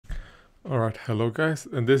Alright, hello guys,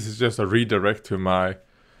 and this is just a redirect to my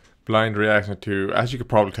blind reaction to, as you could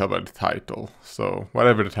probably tell by the title. So,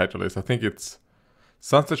 whatever the title is, I think it's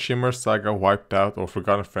Sunset Shimmer Saga Wiped Out or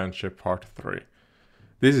Forgotten Friendship Part 3.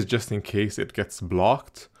 This is just in case it gets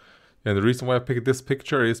blocked. And the reason why I picked this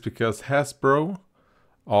picture is because Hasbro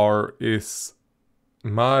is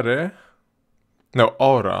Mare,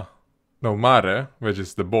 which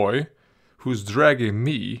is the boy, who's dragging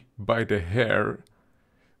me by the hair,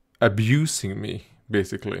 abusing me,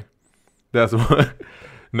 basically. That's what...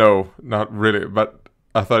 No, not really, but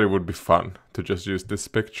I thought it would be fun to just use this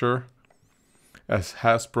picture as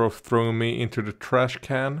Hasbro throwing me into the trash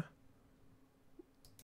can.